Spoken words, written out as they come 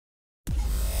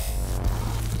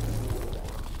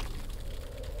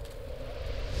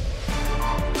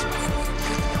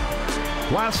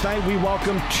Last night, we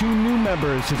welcomed 2 new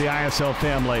members to the ISL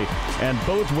family, and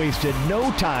both wasted no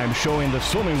time showing the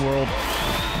swimming world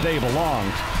they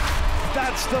belonged.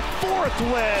 That's the 4th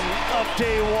win of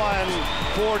day 1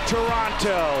 for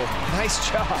Toronto. Nice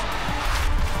job.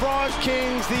 Frog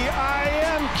Kings, the I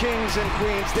Am Kings and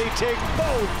Queens, they take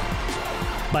both.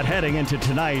 But heading into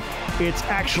tonight, it's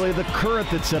actually the Current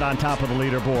that sit on top of the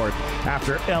leaderboard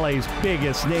after LA's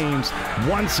biggest names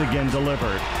once again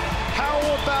delivered. How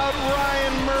about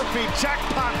Ryan Murphy,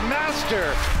 jackpot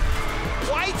master?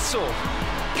 Weitzel,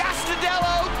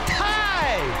 Gastadello,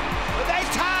 tie! They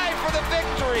tie for the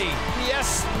victory.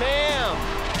 Yes, ma'am.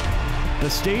 The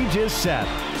stage is set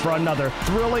for another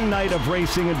thrilling night of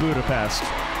racing in Budapest.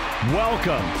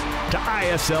 Welcome to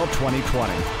ISL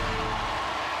 2020.